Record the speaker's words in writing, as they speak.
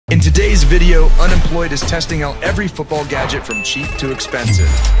today's video, Unemployed is testing out every football gadget from cheap to expensive.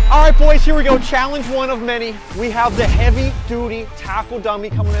 All right, boys, here we go. Challenge one of many. We have the heavy-duty tackle dummy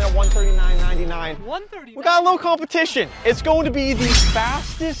coming in at $139.99. $139. We got a little competition. It's going to be the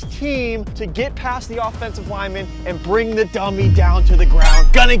fastest team to get past the offensive lineman and bring the dummy down to the ground.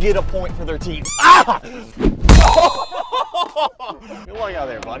 Gonna get a point for their team. Ah! Good luck out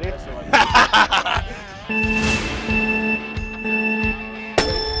there, buddy.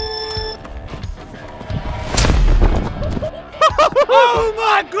 Oh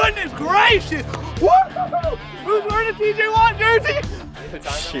my goodness gracious! Woo! Who's wearing a TJ Watt jersey?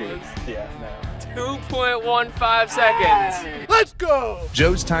 Shoot. Yeah, no. 2.15 seconds. Let's go!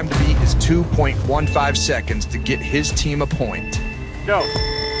 Joe's time to beat is 2.15 seconds to get his team a point. Go.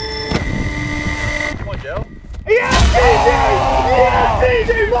 Come on, Joe. Yes, TJ! Yes,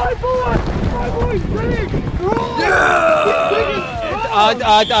 TJ! My boy! My boy's big!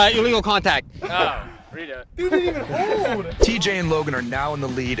 Yeah! Illegal contact. Oh. Read it. Dude didn't even hold. TJ and Logan are now in the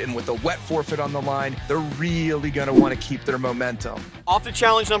lead, and with a wet forfeit on the line, they're really gonna want to keep their momentum. Off to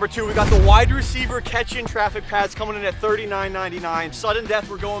challenge number 2, we got the wide receiver catch-in traffic pads coming in at $39.99. Sudden death,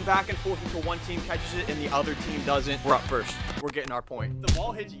 we're going back and forth until one team catches it and the other team doesn't. We're up first. We're getting our point. If the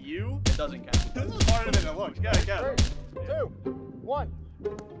ball hits you, it doesn't count. This is harder than it looks. You gotta go. 3, 2, 1.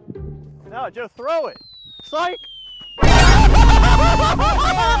 No, Joe, throw it. Psych.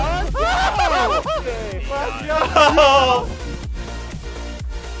 Let's go!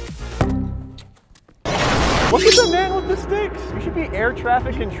 Look at the man with the sticks. We should be air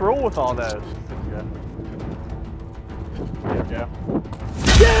traffic control with all those. Yeah.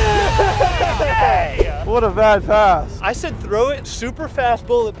 Yeah! What a bad pass. I said throw it, super fast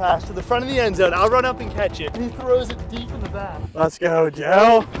bullet pass to the front of the end zone. I'll run up and catch it. He throws it deep in the back. Let's go,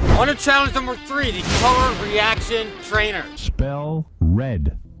 Joe. On to challenge number 3, the color reaction trainer. Spell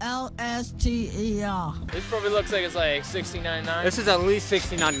red. LSTER. This probably looks like it's like $16.99. This is at least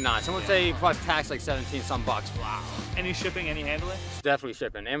 $16.99. Someone say plus tax like 17 some bucks. Wow. Any shipping, any handling? It's definitely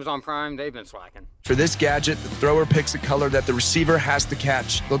shipping. Amazon Prime, they've been slacking. For this gadget, the thrower picks a color that the receiver has to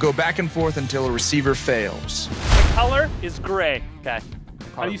catch. They'll go back and forth until a receiver fails. The color is gray. Okay.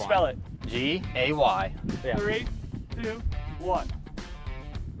 How do you spell it? G-A-Y. Yeah. 3, 2, 1.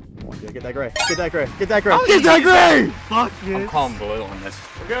 Yeah, get that gray. Get that gray. Get that gray. Oh, Get that gray! Fuck I'm it. calling blue on this.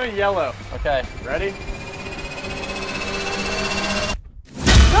 We're going yellow. Okay. Ready?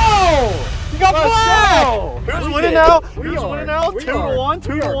 No! You got black! Who's winning now? Who's winning now? 2 to 1,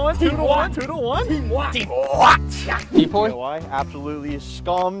 2 to 1, 2 to 1, 2 to 1. Team what? You know why? Absolutely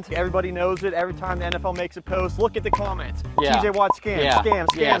scummed. Everybody knows it. Every time the NFL makes a post, look at the comments. Yeah. TJ Watt scam, Yeah. scam,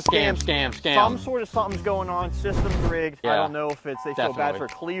 scam, Yeah, scam. scam. Some sort of something's going on. System's rigged. I Yeah. don't know if it's they feel bad Definitely.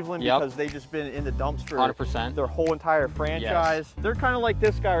 for Cleveland Yep. because they've just been in the dumps for 100%. their whole entire franchise. They're kind of like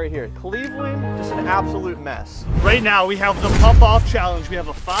this guy right here. Cleveland, just an absolute mess. Right now, we have the pump off challenge. We have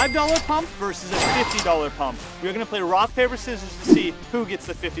a $5 pump versus a $50 pump. We're gonna play rock, paper, scissors to see who gets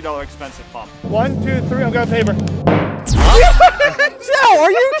the $50 expensive pump. 1, 2, 3, I'm going paper. Joe,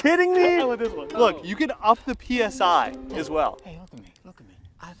 are you kidding me? Look, you can up the PSI as well. Hey, look at me. Look at me.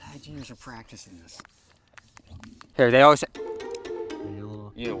 I've had years of practicing this. Here, they always say,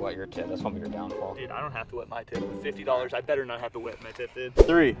 you wet your tip. That's gonna be your downfall. Dude, I don't have to wet my tip. With $50, I better not have to wet my tip, dude.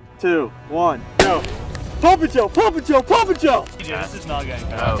 3, 2, 1, go. Pump it, Joe, pump it, Joe, pump it, Joe. This is not going to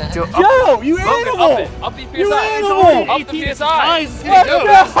Joe, you animal. Up it. Up the PSI. You animal. Up the PSI. Let's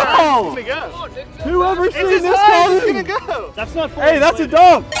go. It's go. Whoever's seen It's this gonna coming. go. That's not Hey, that's a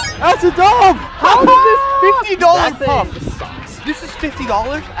dump. That's a dump. How is this $50 pump? This is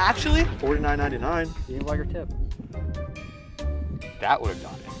 $50 actually? $49.99. You like your tip. That would have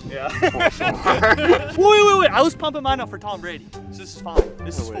done it. Yeah. Wait. I was pumping mine up for Tom Brady. So this is fine.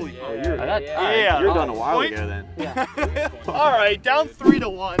 This is fully. Yeah. You're done a while Point? ago then. All right, down 3 to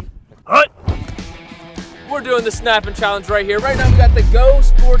 1. We're doing the snapping challenge right here. Right now we got the Go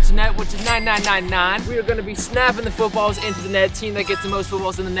Sports Net, which is $9.99. We are going to be snapping the footballs into the net. Team that gets the most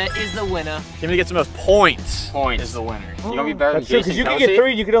footballs in the net is the winner. Team that gets the most points. Points is the winner. You're gonna be better than Jason you can Kelsey? get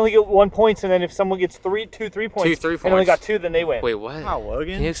 3, you can only get 1 point, and then if someone gets 3 points, 3 and points. only got 2, then they win. Wait, what? Wow,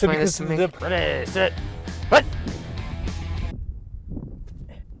 Logan. Can you explain this to me? Ready, set, what?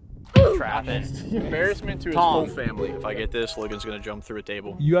 Trapping. Embarrassment to his Tom. whole family. If I get this, Logan's gonna jump through a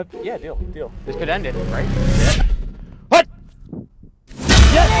table. You have, yeah, deal. This could end it, right? What?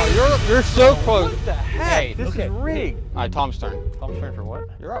 Oh, you're so close. What the heck? Hey, this is rigged. All right, Tom's turn. Tom's turn for what?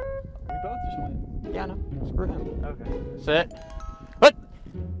 You're up. We both just win. Yeah, no. Screw him. Okay. Sit. What?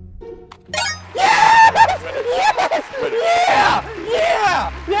 Yeah!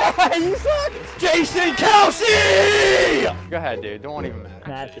 You suck! Jason Kelsey! Go ahead, dude. Don't even matter.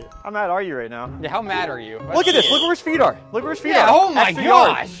 Matthew. How mad are you right now? Yeah, how mad are you? Look at this. Look where his feet are. Look where his feet are. Oh my Extra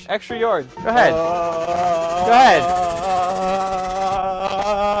gosh. Yard. Extra yard. Go ahead. Go ahead.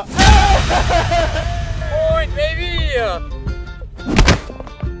 Point, baby!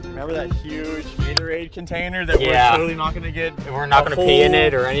 Remember that huge Gatorade container that Yeah. we're totally not going to get? We're not gonna pee in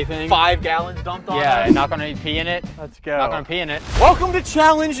it or anything. 5 gallons dumped on Yeah, us? not gonna pee in it. Let's go. Not gonna pee in it. Welcome to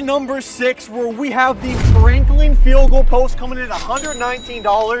challenge number 6, where we have the Franklin field goal post coming in at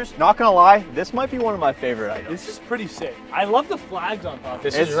 $119. Not gonna lie, this might be one of my favorite items. This is pretty sick. I love the flags on top.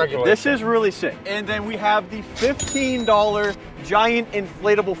 This is regulation. This is really sick. And then we have the $15 giant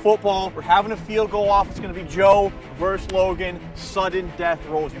inflatable football. We're having a field goal off. It's gonna be Joe versus Logan. Sudden death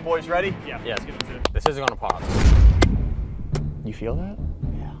rolls. You boys ready? Yeah. Yes. Let's get into it. This isn't gonna pop. You feel that?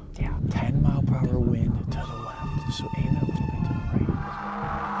 Yeah. 10 mile per hour wind to the left. So aim it a little bit to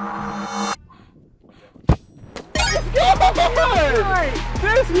the right.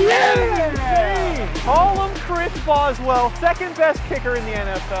 This is insane! Call him Chris Boswell, second best kicker in the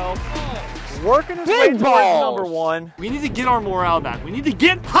NFL. Working his way towards number 1. We need to get our morale back. We need to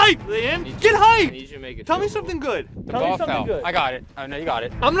get hype, Liam. Get hype. I need you to make it. Tell me something good. Tell me Ball something fell. good. I got it. Oh no, you got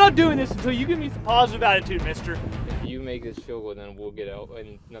it. I'm not doing this until you give me some positive attitude, mister. If you make this field goal, then we'll get out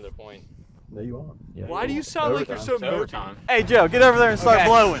another point. There you are. Yeah. Why do you sound like you're so It's overtime. Hey Joe, get over there and start Okay.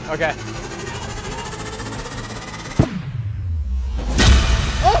 blowing. Okay.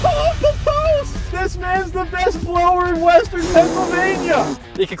 Oh, the post! This man's the best blower in Western Pennsylvania.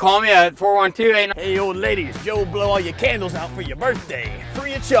 You can call me at 412-8. Hey old ladies, Joe will blow all your candles out for your birthday.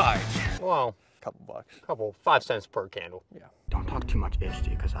 Free of charge. Well, Couple bucks. couple 5 cents per candle. Yeah. Don't talk too much ish,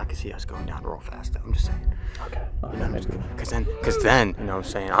 dude, because I can see us going down real fast. I'm just saying. Okay. Because then, you know what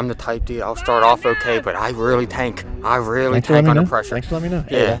I'm saying? I'm the type D, I'll start off okay, but I really tank. I really tank under pressure. Thanks for letting me know.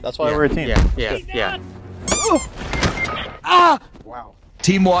 Yeah, That's why we're a team. Yeah. Wow.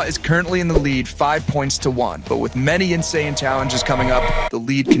 Team Watt is currently in the lead 5 points to 1, but with many insane challenges coming up, the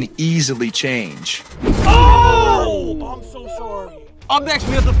lead can easily change. Oh! I'm so sorry. Up next,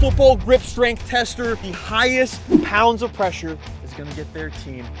 we have the football grip strength tester. The highest pounds of pressure is gonna get their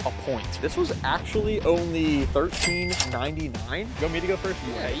team a point. This was actually only $13.99. You want me to go first?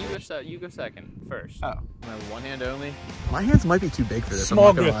 Yeah, you go second first. Oh, my one hand only. My hands might be too big for this. Small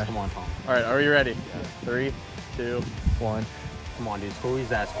I'm not grip. gonna lie. Come on, Tom. All right, are you ready? 3, 2, 1. Come on, dude. Squeeze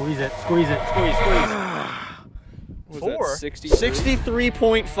that. Squeeze it. Squeeze it. Squeeze. Was 4. that 60?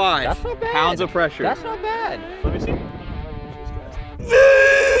 63.5 That's not bad. pounds of pressure. That's not bad. Let me see.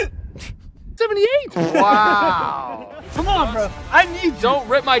 78. Wow. Come on, bro. I need you. Don't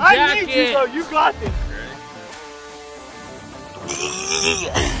rip my I jacket. need you, bro. You got this.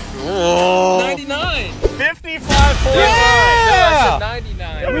 99. 55.5. Yeah.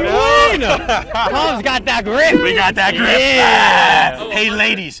 99. Tom's got that grip. We got that grip. Yeah. Hey,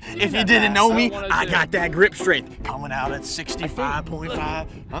 ladies, if you didn't know me, I I got that grip strength. Coming out at 65.5.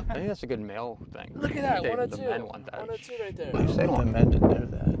 Huh? I think that's a good male thing. Look at that. They- 102. The men want that. 102 right there. I want the men to know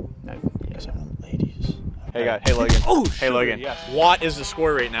that. No, Because I want ladies. Hey, guys. Hey, Logan. Oh, Hey, Logan. yes. Watt is the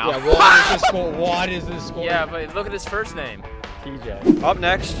score right now. What is the score? Yeah, but look at his first name. TJ. Up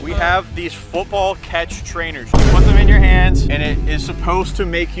next, we have these football catch trainers. You put them in your hands, and it is supposed to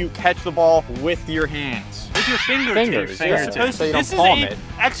make you catch the ball with your hands. With your fingertips. Fingers, It's yeah. supposed So you this don't is palm a it.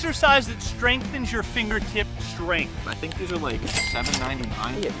 exercise that strengthens your fingertip strength. I think these are like $7.99.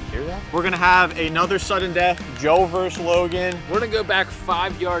 Yeah, you hear that? We're gonna have another sudden death, Joe versus Logan. We're gonna go back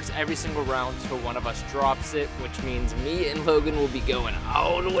 5 yards every single round till one of us drops it, which means me and Logan will be going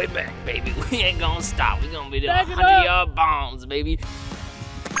all the way back, baby. We ain't gonna stop. We gonna be doing 100-yard bombs, baby.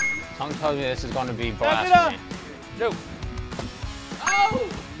 Something tells me this is going to be Back it blasphemy. No. Oh!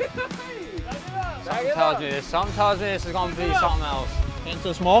 Something tells me this is going to be something else. Hands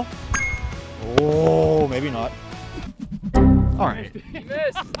so small. Oh, maybe not. All right. You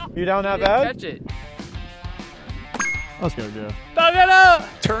missed. You down that You didn't bad? catch it. Let's go, Joe. Back it up.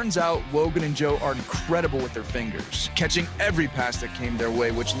 Turns out Logan and Joe are incredible with their fingers, catching every pass that came their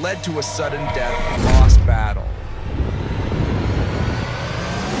way, which led to a sudden death lost battle.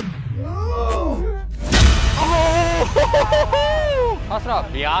 Toss it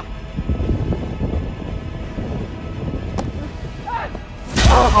up, yeah.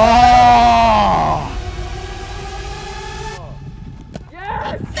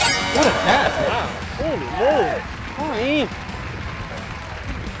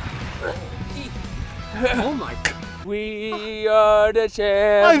 Oh my God. We are the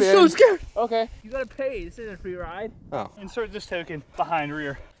champions. I'm so scared. Okay. You gotta pay. This isn't a free ride. Insert this token behind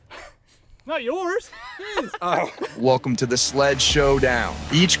rear. Not yours. Welcome to the sled showdown.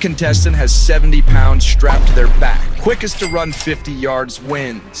 Each contestant has 70 pounds strapped to their back. Quickest to run 50 yards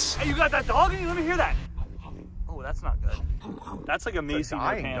wins. Hey, you got that dog in you? Let me hear that. Oh, that's not good. That's like a Macy in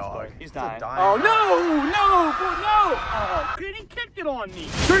dying pants dog. dog. He's It's a dying. dying Oh, dog. no, no, no. Oh, he kicked it on me.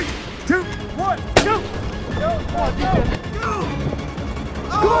 3, 2, 1, go. Go, come on, DJ. Go.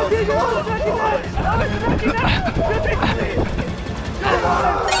 Come on, DJ.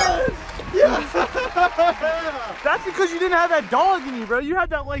 That's because you didn't have that dog in you, bro. You had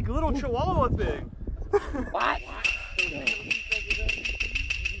that like little chihuahua thing. What?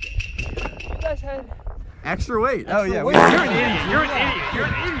 Extra weight. Oh yeah. You're an idiot. You're an idiot. You're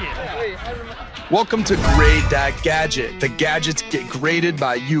an idiot. Welcome to Grade That Gadget. The gadgets get graded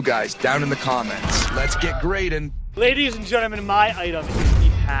by you guys down in the comments. Let's get grading. Ladies and gentlemen, my item is the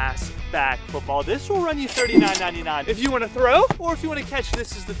pass back football. This will run you $39.99. If you want to throw or if you want to catch,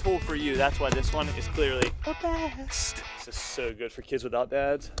 this is the tool for you. That's why this one is clearly the best. This is so good for kids without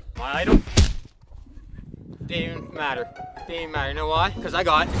dads. My item didn't even matter. Didn't even matter. You know why? Because I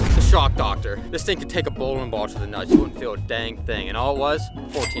got the Shock Doctor. This thing could take a bowling ball to the nuts. You wouldn't feel a dang thing. And all it was,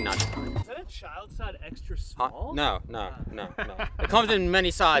 $14.99. Is that a child side extra small? No. It comes in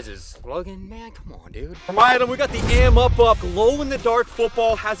many sizes. Logan, man, come on, dude. For my item, we got the Am Up glow-in-the-dark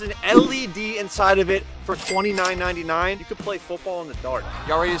football. Has an LED inside of it for $29.99. You could play football in the dark.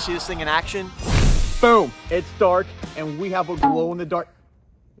 Y'all ready to see this thing in action? Boom! It's dark, and we have a glow-in-the-dark,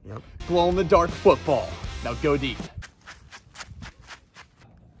 glow-in-the-dark football. Now go deep.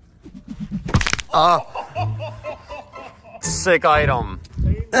 Sick item.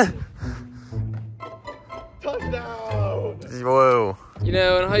 Touchdown! Whoa. You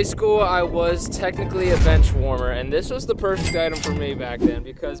know, in high school, I was technically a bench warmer, and this was the perfect item for me back then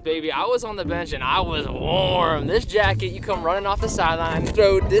because, baby, I was on the bench and I was warm. This jacket, you come running off the sideline,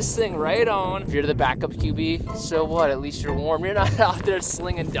 throw this thing right on. If you're the backup QB, so what? At least you're warm. You're not out there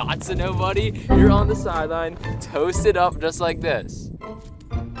slinging dots at nobody. You're on the sideline, toasted up just like this.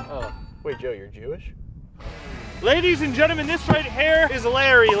 Oh. Wait, Joe, you're Jewish? Ladies and gentlemen, this right here is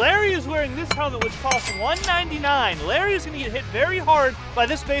Larry. Larry is wearing this helmet, which costs $199. Larry is going to get hit very hard by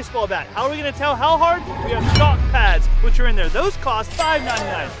this baseball bat. How are we going to tell how hard? We have shock pads, which are in there. Those cost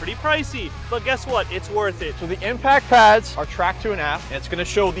 $5.99. Pretty pricey, but guess what? It's worth it. So the impact pads are tracked to an app, and it's going to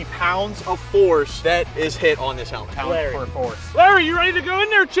show the pounds of force that is hit on this helmet. Larry. Per force. Larry, you ready to go in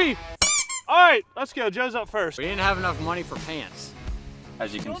there, Chief? All right, let's go. Joe's up first. We didn't have enough money for pants.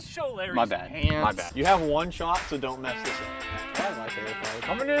 As you can Don't show Larry's My bad. hands. My bad. You have one shot, so don't mess this up. That's my favorite part.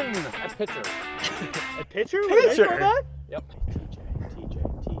 Coming in a pitcher. A pitcher? Pitcher. That? Yep. TJ.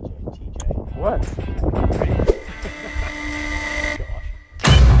 What?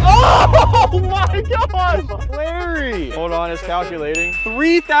 Oh my God! Larry! Hold on, it's calculating.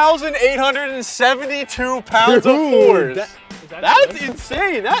 3,872 pounds of force. That's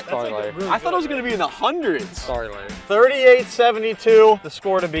insane. Sorry, Larry. I thought it was going to be in the hundreds. Sorry, Larry. 3872, the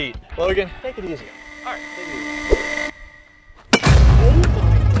score to beat. Logan, take it easy. All right, take it easy.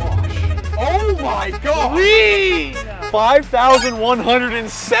 Oh my gosh!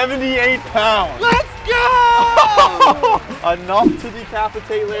 5,178 pounds. Let's go! Enough to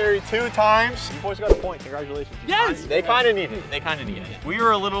decapitate Larry 2 times. You boys got a point. Congratulations. Yes! They kind of need it. They kind of need it. We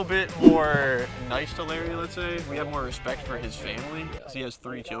were a little bit more nice to Larry, let's say. We have more respect for his family because he has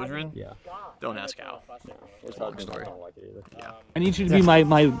 3 children. Yeah. Don't ask how. It's a long story. Yeah. I need you to be my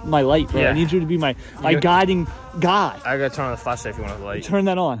light, bro. Yeah. I need you to be my guiding guide. I gotta turn on the flashlight if you want the light. Turn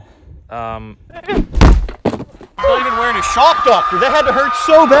that on. He's not even wearing a shock doctor. That had to hurt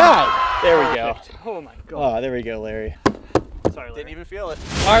so bad. There we go. Oh my God. Oh, there we go, Larry. Sorry, Larry. Didn't even feel it.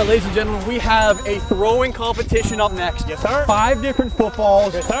 All right, ladies and gentlemen, we have a throwing competition up next. Yes, sir. 5 different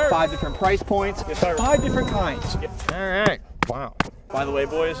footballs. Yes, sir. 5 different price points. Yes, sir. 5 different kinds. Yes. All right. Wow. By the way,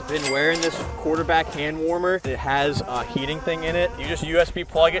 boys, I've been wearing this quarterback hand warmer. It has a heating thing in it. You just USB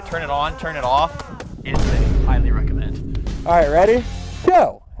plug it, turn it on, turn it off. Insane. Highly recommend. All right, ready?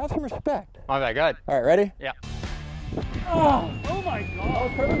 Go. Have some respect. My bad, good. All right, ready? Yeah. Oh my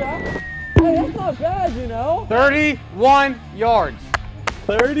God. Turn it back. Hey, that's not bad, you know. 31 yards.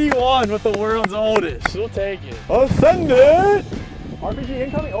 31 with the world's oldest. We'll take it. Oh, send it. RPG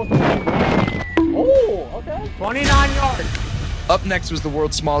incoming. Oh, okay. 29 yards. Up next was the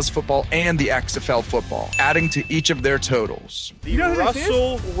world's smallest football and the XFL football, adding to each of their totals. The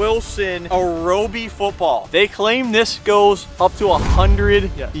Russell Wilson Aerobi football. They claim this goes up to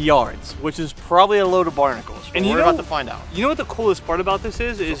 100 yards, which is probably a load of barnacles. And we're about to find out. You know what the coolest part about this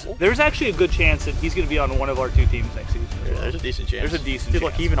is there's actually a good chance that he's going to be on one of our 2 teams next season. There's a decent chance. There's a decent Dude,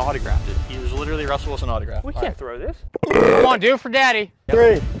 chance. Look, he even autographed it. He was literally Russell Wilson autographed. We can't throw this. Come on, do it for daddy.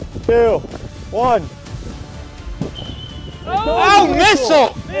 3, 2, 1. Oh,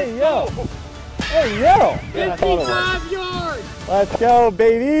 missile! Hey, yo. Hey, yo. 55 yards! Let's go,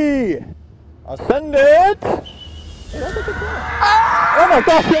 baby. I'll send it. Oh my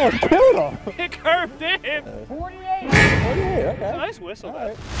gosh, you almost killed him. It curved in. 48, okay. Nice whistle,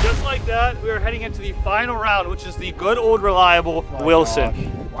 man. Just like that, we are heading into the final round, which is the good old reliable Wilson.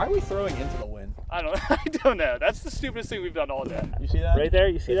 Why are we throwing into the wind? I don't know. That's the stupidest thing we've done all day. You see that? Right there,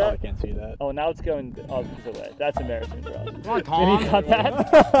 you see that? I can't see that. Oh, now it's going opposite way. That's embarrassing for us. Come on, Tom. Did he cut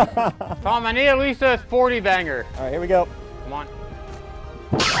that? Tom, I need at least a 40 banger. All right, here we go. Come on.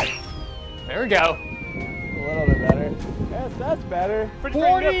 There we go. A little bit better. Yes, that's better.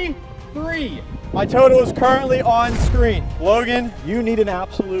 43. My total is currently on screen. Logan, you need an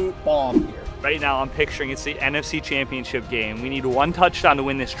absolute bomb here. Right now, I'm picturing it's the NFC Championship game. We need 1 touchdown to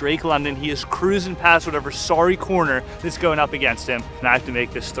win this. Drake London, he is cruising past whatever sorry corner that's going up against him. And I have to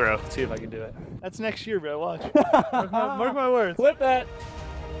make this throw. Let's see if I can do it. That's next year, bro. Watch. Mark my words. Flip that.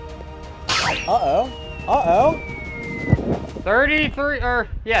 Uh-oh. Uh-oh. 33,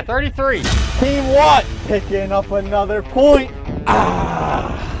 33. Team what? Picking up another point.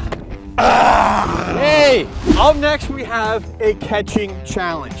 Hey! Up next, we have a catching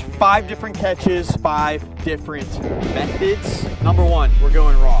challenge. 5 different catches, 5 different methods. Number 1, we're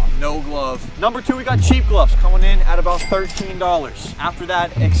going raw, no glove. Number 2, we got cheap gloves coming in at about $13. After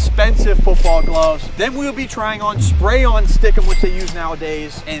that, expensive football gloves. Then we'll be trying on spray-on stickum, which they use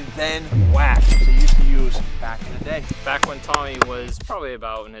nowadays, and then wax, which they used to use back in the day. Back when Tommy was probably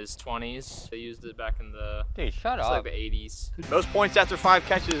about in his 20s. They used it back in the, Dude, shut it's up. like the 80s. Most points after 5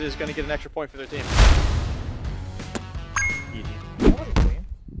 catches is going to get an extra point for their team.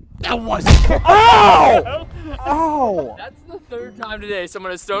 That wasn't. Ow! Ow! That's the 3rd time today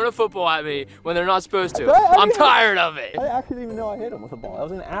someone has thrown a football at me when they're not supposed to. I'm tired of it. I actually didn't even know I hit him with a ball. That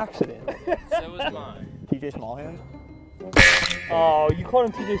was an accident. So was mine. TJ Smallhand? Oh, you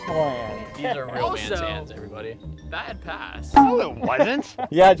called him TJ Smallhand. These are real man's hands, everybody. Bad pass. No, it wasn't.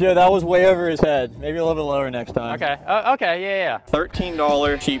 Yeah, Joe, that was way over his head. Maybe a little bit lower next time. Okay, okay, yeah.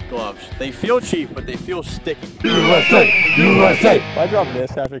 $13 cheap gloves. They feel cheap, but they feel sticky. USA! USA! If I drop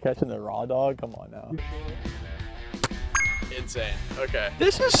this after catching the raw dog, come on now. Insane. Okay.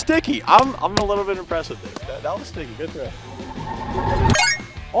 This is sticky. I'm a little bit impressed with this. That was sticky. Good throw.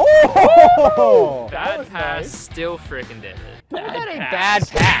 Oh! Bad pass, nice. Still freaking did it. Bad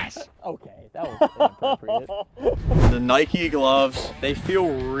pass. Okay, that was inappropriate. The Nike gloves, they feel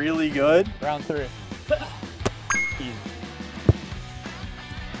really good. Round 3. Easy.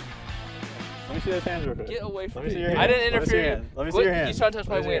 Let me see those hands real quick. Get away from me. me. I didn't interfere. Let me see your hands. You trying to touch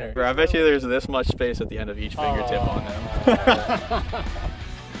my wiener. Bro, I bet you there's this much space at the end of each fingertip on them.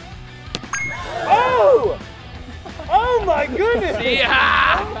 Oh! Oh my goodness!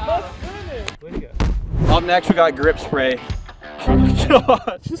 Yeah! Way to go. Up next, we got grip spray. Oh my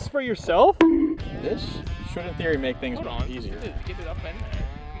god. Just spray yourself? This should, in theory, make things easier. Get it up in there.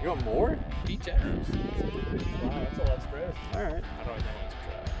 You want more? Be generous. Wow, that's a lot of spray. Alright. I don't know what to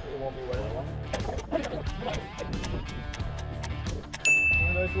try. It won't be what I want.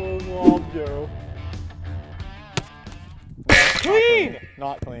 Nice little lob, Joe. Clean!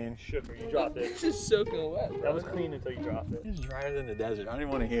 Not clean. Sugar, you dropped it. It's just soaking wet. That was clean until you dropped it. It's drier than the desert. I don't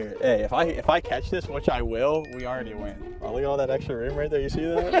even want to hear it. Hey, if I catch this, which I will, we already win. Oh, look at all that extra room right there. You see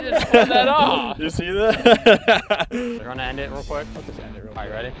that? You just turned that off. You see that? We're gonna end it real quick. Let's just end it real quick. All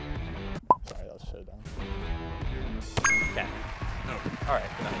right, ready? Sorry, that was so dumb. Okay. Oh, all right.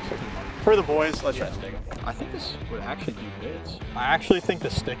 Nice. For the boys, let's try stickum. I think this would actually do bits. I actually think the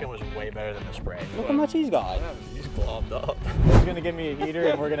stickum was way better than the spray. Look how much he's got. He's globbed up. He's gonna give me a heater,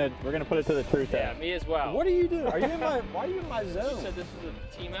 and we're gonna put it to the true test. Yeah, me as well. What are you doing? Are you in my? Why are you in my zone? You said this is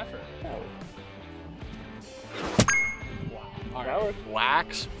a team effort. No. All right.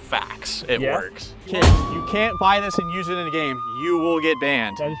 Wax facts. It works. Kids, you can't buy this and use it in a game. You will get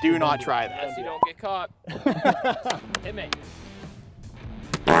banned. Do not try that. Unless you don't get caught. Hit me.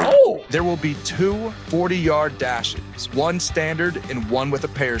 Oh! There will be 2 40-yard dashes, 1 standard and 1 with a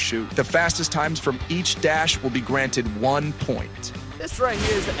parachute. The fastest times from each dash will be granted 1 point. This right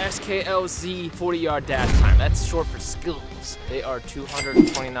here is the SKLZ 40-yard dash time. That's short for skills. They are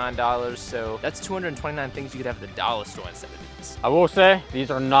 $229, so that's 229 things you could have at the dollar store instead of these. I will say,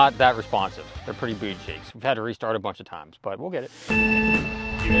 these are not that responsive. They're pretty booty shakes. We've had to restart a bunch of times, but we'll get it. You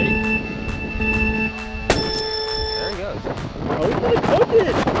ready? There he goes. Oh, he's gonna cook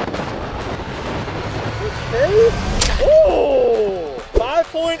it! Okay. Oh!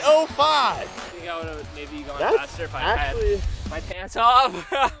 5.05! I think I would have maybe gone faster if I had my pants off.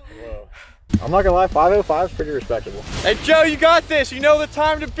 Whoa. I'm not gonna lie, 5.05 is pretty respectable. Hey Joe, you got this! You know the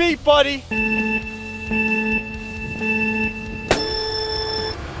time to beat, buddy!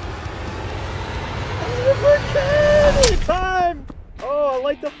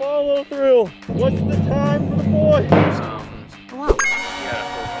 like the follow through. What's the time for the boy?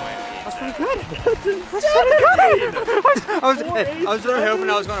 That's pretty good. I was really hoping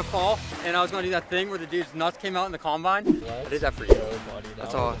I was going to fall, and I was going to do that thing where the dude's nuts came out in the combine. I did that for you.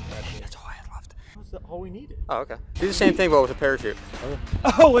 That's all I had left. That's all we needed. Oh, okay. Do the same thing, but with a parachute.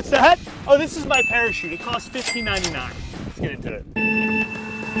 Oh, what's that? Oh, this is my parachute. It costs $15.99. Let's get into it.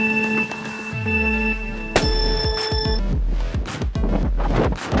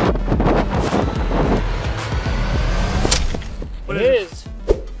 What is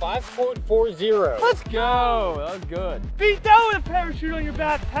 5.40. Let's go. That was good. Beat that with a parachute on your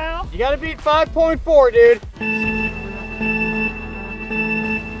back, pal. You gotta beat 5.4, dude.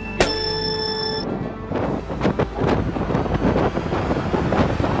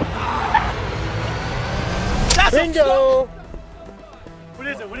 Bingo! What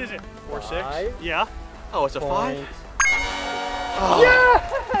is it? What is it? 4.6? Yeah. Oh, it's a 5?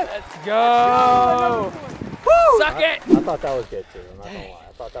 Yeah! Let's go! Woo! Suck it! I thought that was good too. I'm not gonna lie.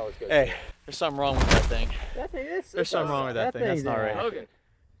 I thought that was good. Hey, there's something wrong with that thing. That thing is. There's something wrong with that thing. That's not right. Logan.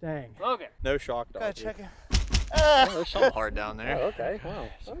 Dang. Logan. No shock dog. Gotta check it. There's something hard down there. Oh, okay. Wow.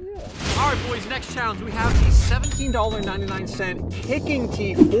 Oh yeah. All right, boys, next challenge. We have the $17.99 kicking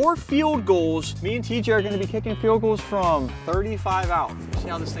tee for field goals. Me and TJ are gonna be kicking field goals from 35 out. See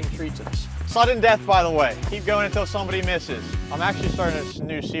how this thing treats us. Sudden death, by the way. Keep going until somebody misses. I'm actually starting a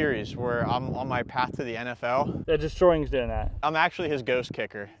new series where I'm on my path to the NFL. Yeah, Destroying's doing that. I'm actually his ghost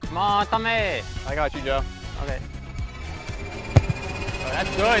kicker. Mátame. I got you, Joe. Okay. Oh, that's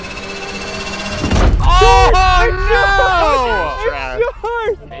good. Oh,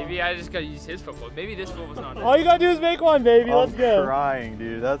 no! Maybe I just gotta use his football. Maybe this foot was not All you gotta do is make one, baby. Let's go. I'm crying,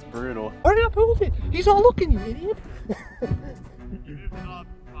 dude. That's brutal. Why did I move it? He's all looking, you idiot.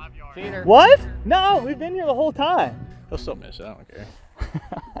 What? No, we've been here the whole time. He'll still miss it. I don't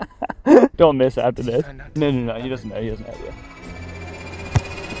care. Don't miss after this. No. He doesn't know. He doesn't know yet.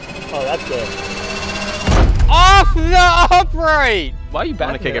 Oh, that's good. Off the upright! Why are you I'm backing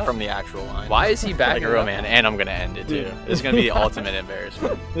gonna kick it up? from the actual line. Why is he backing Like a real up? man, and I'm gonna end it too. This is gonna be the ultimate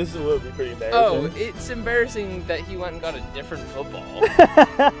embarrassment. This will be pretty embarrassing. Oh, it's embarrassing that he went and got a different football. This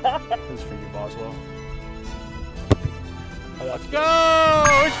is for you, Boswell. Let's go!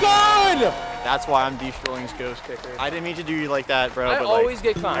 It's good! That's why I'm Destroying's ghost kicker. I didn't mean to do you like that, bro. I but always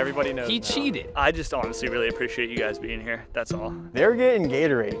like, get fined. Everybody knows. He now. cheated. I just honestly really appreciate you guys being here. That's all. They're getting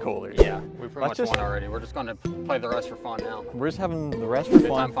Gatorade coolers. Yeah, we pretty Let's much just- won already. We're just gonna play the rest for fun now. We're just having the rest for Good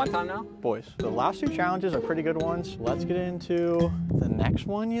fun. time, fun time now? Boys, the last two challenges are pretty good ones. Let's get into the next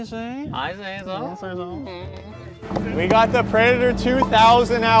one, you say? I say so. We got the Predator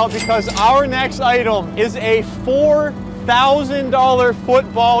 2000 out because our next item is a $4,000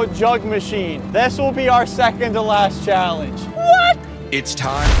 football jug machine. This will be our second to last challenge. It's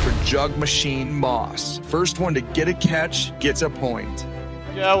time for Jug Machine Moss. First one to get a catch gets a point.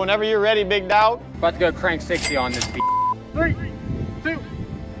 Joe, whenever you're ready, Big Doubt. About to go crank 60 on this beat. 3, 2,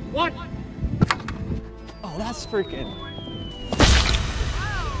 1. Oh, that's freaking.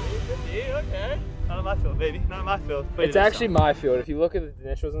 Okay. Not in my field, baby. Not in my field. It's actually my field. If you look at the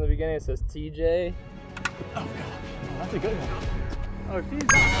initials in the beginning, it says TJ. Oh, God. Oh, that's a good one. Oh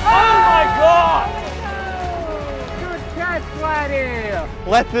my God! Good catch, Vladdy!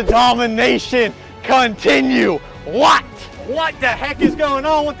 Let the domination continue. What? What the heck is going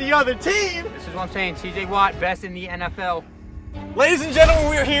on with the other team? This is what I'm saying. TJ Watt, best in the NFL. Ladies and gentlemen,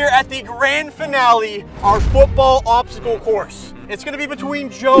 we're here at the grand finale, our football obstacle course. It's gonna be between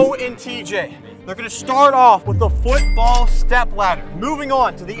Joe and TJ. They're gonna start off with the football step ladder. Moving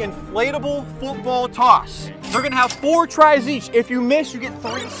on to the inflatable football toss. They're gonna have 4 tries each. If you miss, you get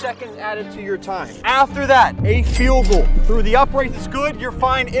 3 seconds added to your time. After that, a field goal. Through the upright is good, you're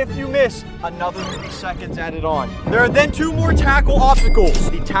fine. If you miss, another 3 seconds added on. There are then 2 more tackle obstacles.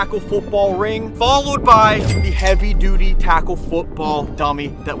 The tackle football ring, followed by the heavy duty tackle football dummy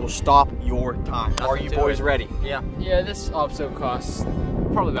that will stop your time. Are you boys ready? Yeah. Yeah, this obstacle costs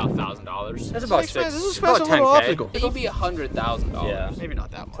probably about $1,000. That's about This is six. expensive. About This is a little 10K. obstacle. Maybe $100,000. Yeah. Maybe not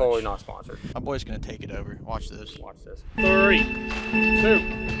that much. Totally not sponsored. My boy's gonna take it over. Watch this. Watch this. 3, 2,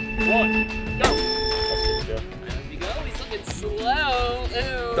 1, go. There we go. He's looking slow.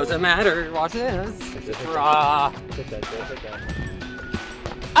 Ew. Doesn't matter. Watch this. Oh!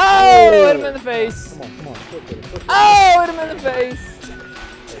 Hit him in the face. Oh! Hit him in the face.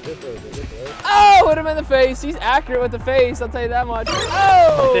 Oh! Hit him in the face. He's accurate with the face. I'll tell you that much.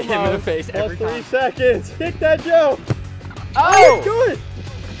 Oh! Hit him in the face every Plus time. 3 seconds. Kick that, Joe. Oh! Good.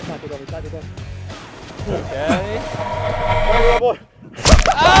 Okay. Boy.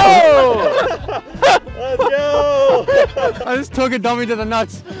 Oh! Let's go! I just took a dummy to the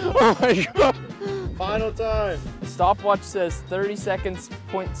nuts. Oh my god. Final time. The stopwatch says 30 seconds,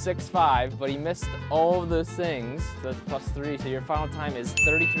 0.65, but he missed all of those things. So that's +3, so your final time is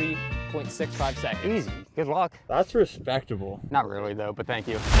 33.65 seconds. Easy. Good luck. That's respectable. Not really though, but thank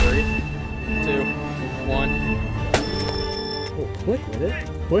you. 3, 2, 1. Oh, quick with it.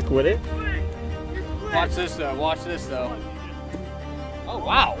 Quick with it. Watch this though. Watch this though. Oh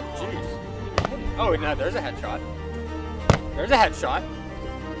wow. Jeez. Oh no, there's a headshot. There's a headshot.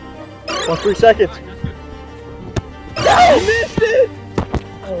 3 seconds. No! You missed it!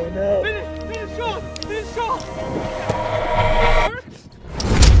 Oh no. Finish shot! Finish shot!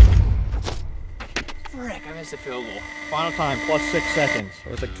 Frick, I missed a field goal. Final time, +6 seconds.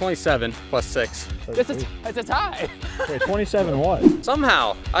 It was like 27 plus 6. It's a tie. Wait, 27 what?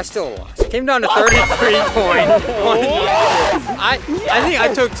 Somehow, I still lost. Came down to 33.1. I think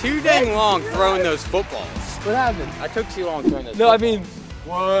I took too dang long throwing those footballs. What happened? I took too long throwing those No, I footballs. mean,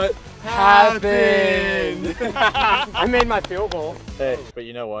 what happened? I made my field goal. Hey, but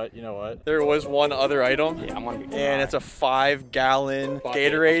you know what? You know what? There was one other item, Yeah, I'm gonna be and it's a 5-gallon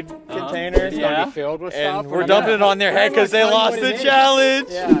Gatorade container. It's gonna be filled with stuff. And we're dumping it on their head because they lost the challenge.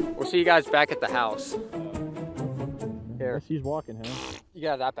 Yeah. We'll see you guys back at the house. Here. He's walking, huh? You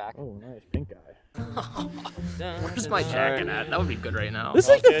got that back. Oh, nice. Pink guy. Where's my jacket at? That would be good right now. This is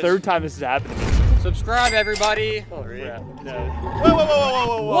like the third time this has happened to me. Subscribe, everybody. Oh, yeah.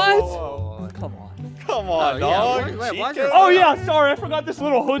 What? Come on. Come on, Oh, yeah. dog. Wait, why is Chico. there- Oh yeah, sorry, I forgot this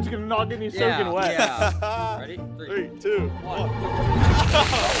little hood's gonna not get me soaking wet. Yeah. Ready? 3, 2, 1.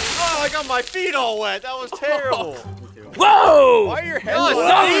 Oh, I got my feet all wet. That was terrible. Whoa! Why are your head Oh,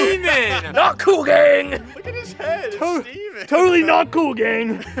 wet? Steven! Not cool, gang! Look at his head. It's Steven. Totally not cool,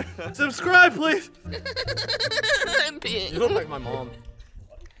 gang. Subscribe, please. I'm peeing. You look like my mom.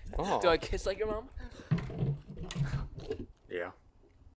 Do I kiss like your mom?